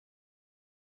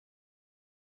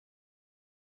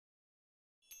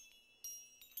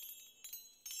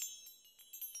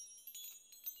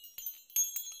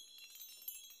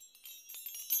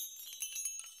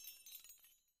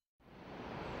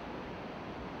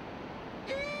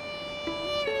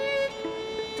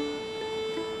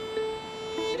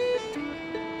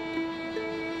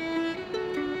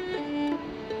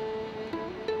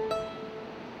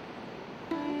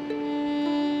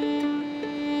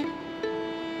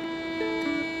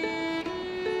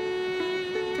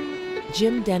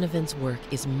Jim Denevan's work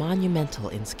is monumental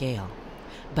in scale,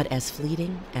 but as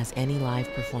fleeting as any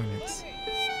live performance.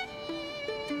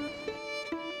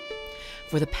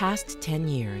 For the past 10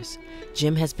 years,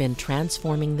 Jim has been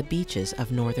transforming the beaches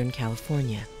of Northern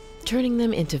California, turning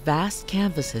them into vast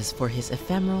canvases for his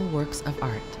ephemeral works of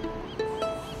art.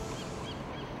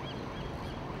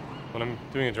 When I'm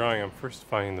doing a drawing, I'm first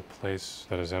finding the place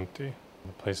that is empty,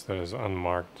 the place that is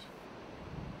unmarked.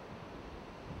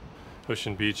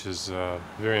 Ocean Beach is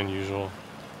very unusual.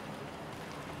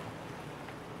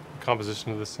 The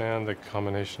composition of the sand, the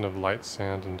combination of light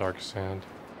sand and dark sand,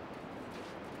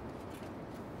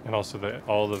 and also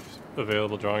all the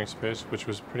available drawing space, which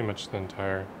was pretty much the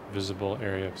entire visible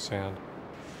area of sand.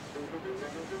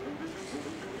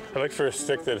 I like for a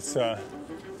stick that it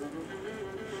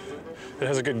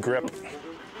has a good grip.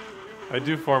 I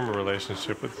do form a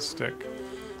relationship with the stick,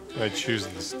 and I choose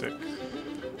the stick.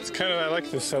 It's kind of, I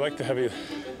like this. I like the heavy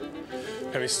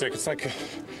stick. It's like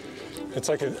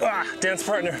a dance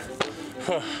partner.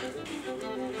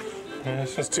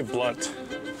 This one's too blunt.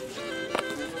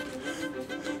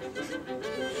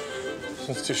 This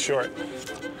one's too short.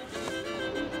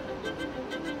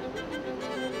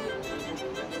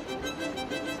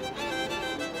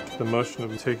 The motion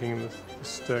of taking the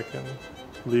stick and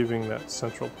leaving that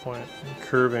central point and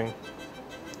curving,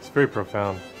 it's very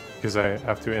profound because I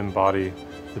have to embody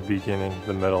the beginning,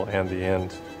 the middle, and the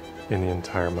end in the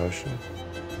entire motion.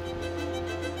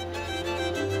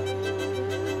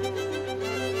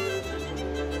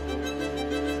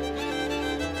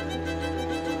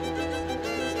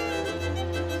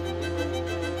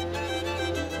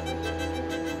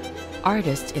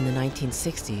 Artists in the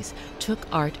 1960s took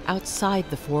art outside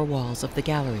the four walls of the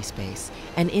gallery space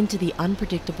and into the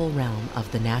unpredictable realm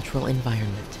of the natural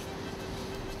environment.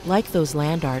 Like those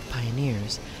land art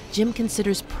pioneers, Jim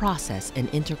considers process an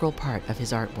integral part of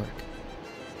his artwork.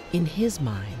 In his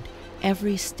mind,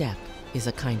 every step is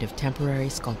a kind of temporary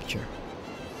sculpture.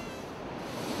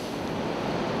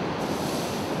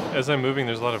 As I'm moving,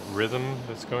 there's a lot of rhythm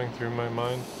that's going through my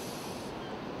mind.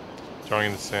 Drawing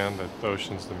in the sand, the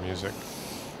ocean's the music,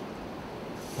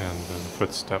 and the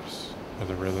footsteps are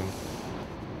the rhythm.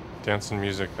 Dance and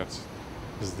music,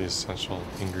 is the essential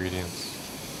ingredients.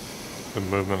 The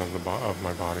movement of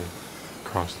my body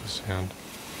across the sand.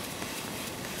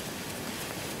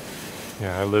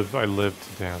 Yeah, I live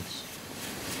to dance.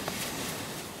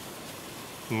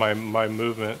 My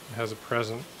movement has a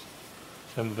present,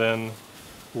 and then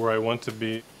where I want to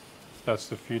be, that's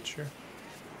the future.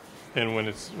 And when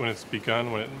it's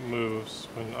begun, when it moves,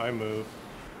 when I move,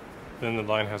 then the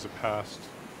line has a past.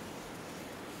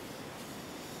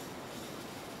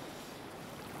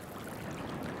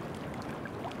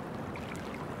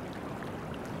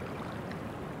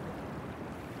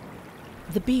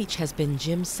 The beach has been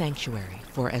Jim's sanctuary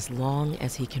for as long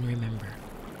as he can remember.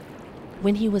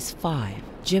 When he was 5,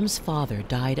 Jim's father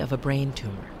died of a brain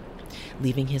tumor,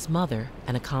 leaving his mother,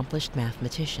 an accomplished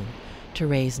mathematician, to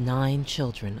raise 9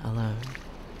 children alone.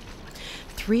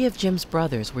 3 of Jim's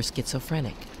brothers were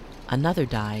schizophrenic. Another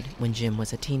died when Jim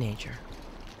was a teenager.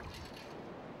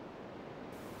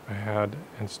 I had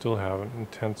and still have an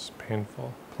intense,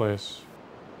 painful place.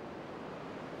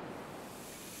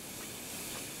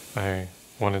 I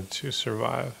wanted to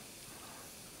survive.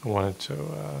 I wanted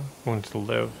to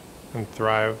live and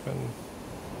thrive,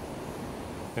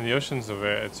 and the ocean's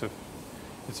it's a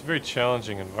very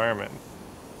challenging environment.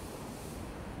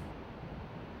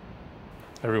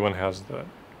 Everyone has that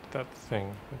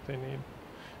thing that they need,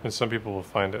 and some people will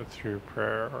find it through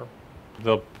prayer, or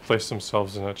they'll place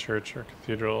themselves in a church or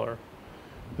cathedral, or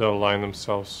they'll align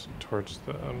themselves towards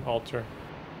an altar.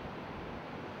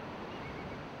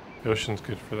 The ocean's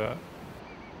good for that.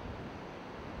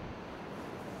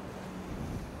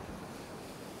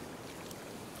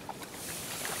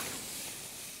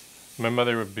 My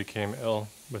mother became ill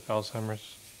with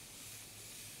Alzheimer's,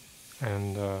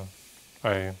 and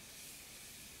I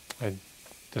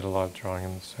did a lot of drawing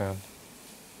in the sand.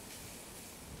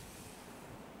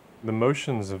 The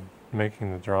motions of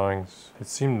making the drawings, it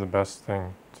seemed the best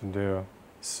thing to do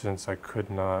since I could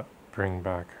not bring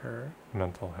back her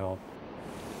mental health.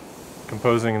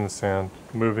 Composing in the sand,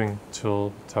 moving till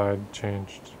the tide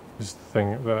changed, is the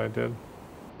thing that I did.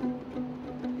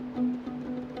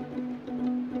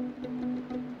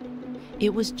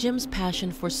 It was Jim's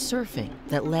passion for surfing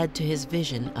that led to his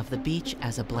vision of the beach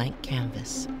as a blank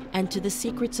canvas, and to the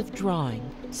secrets of drawing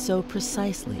so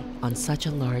precisely on such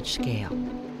a large scale.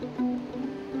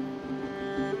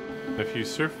 If you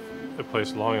surf a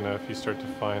place long enough, you start to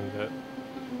find that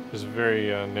there's a very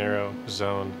narrow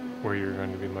zone where you're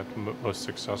going to be most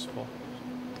successful.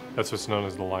 That's what's known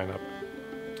as the lineup.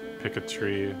 pick a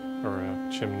tree or a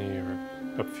chimney or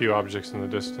a few objects in the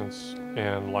distance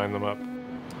and line them up.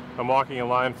 I'm walking a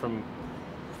line from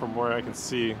where I can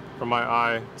see from my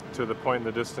eye to the point in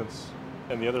the distance,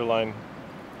 and the other line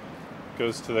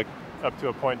goes to up to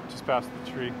a point just past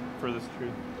the tree, furthest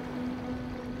tree.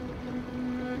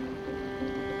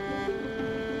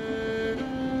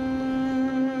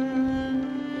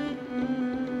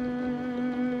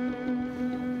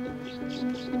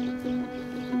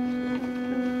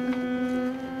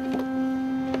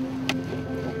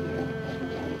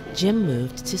 Jim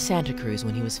moved to Santa Cruz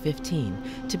when he was 15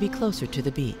 to be closer to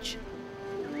the beach.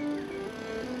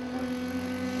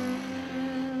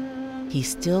 He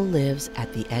still lives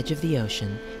at the edge of the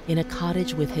ocean in a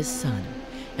cottage with his son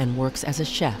and works as a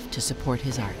chef to support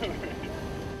his art.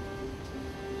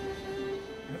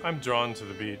 I'm drawn to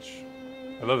the beach.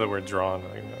 I love that word drawn,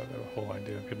 you know, the whole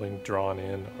idea of feeling drawn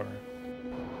in or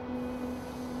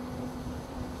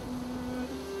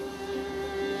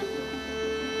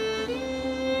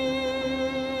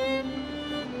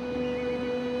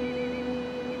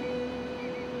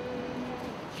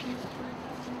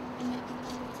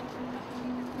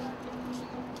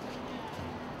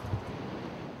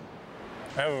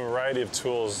I have a variety of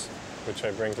tools which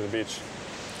I bring to the beach.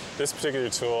 This particular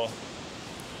tool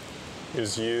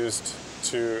is used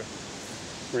to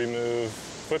remove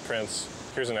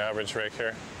footprints. Here's an average rake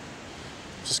here.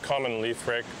 Just common leaf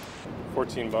rake.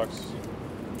 14 bucks.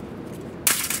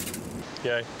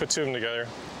 Yeah, I put two of them together.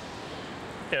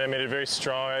 And I made it very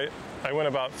strong. I went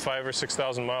about 5,000 or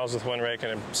 6,000 miles with one rake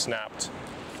and it snapped.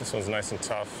 This one's nice and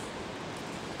tough.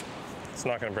 It's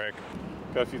not gonna break.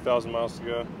 Got a few thousand miles to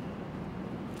go.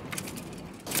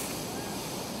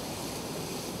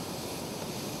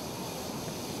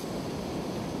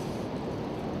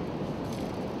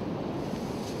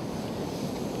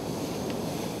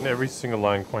 And every single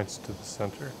line points to the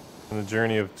center. And the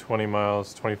journey of 20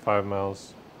 miles, 25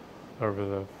 miles over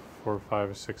the 4, 5,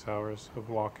 or 6 hours of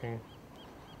walking,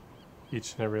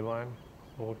 each and every line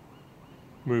will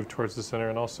move towards the center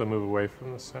and also move away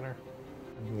from the center.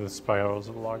 The spiral is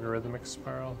a logarithmic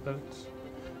spiral that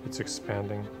it's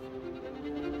expanding.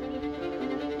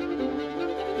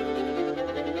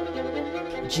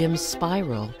 Jim's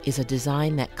spiral is a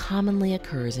design that commonly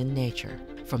occurs in nature,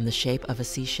 from the shape of a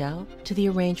seashell to the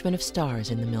arrangement of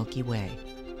stars in the Milky Way.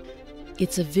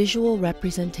 It's a visual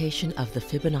representation of the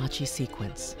Fibonacci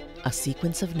sequence, a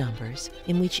sequence of numbers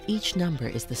in which each number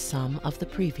is the sum of the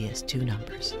previous two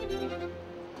numbers.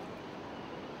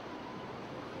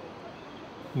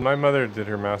 My mother did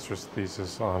her master's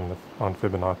thesis on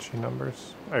Fibonacci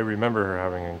numbers. I remember her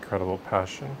having an incredible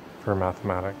passion for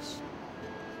mathematics.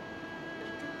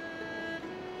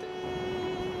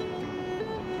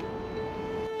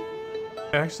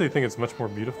 I actually think it's much more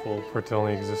beautiful for it to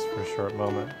only exist for a short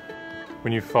moment.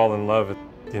 When you fall in love,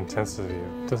 the intensity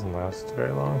doesn't last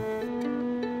very long.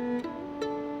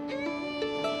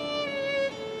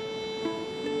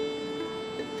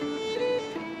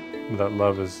 That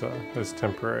love is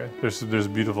temporary. There's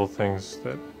beautiful things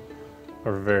that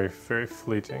are very, very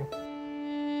fleeting.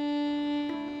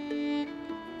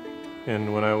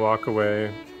 And when I walk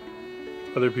away,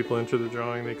 other people enter the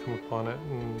drawing, they come upon it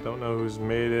and don't know who's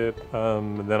made it.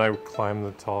 And then I climb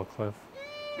the tall cliff.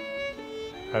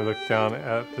 I look down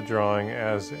at the drawing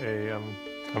as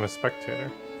I'm a spectator.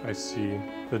 I see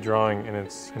the drawing in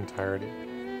its entirety.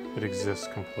 It exists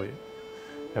complete.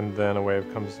 And then a wave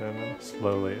comes in and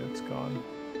slowly it's gone.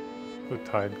 The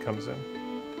tide comes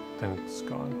in, then it's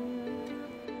gone.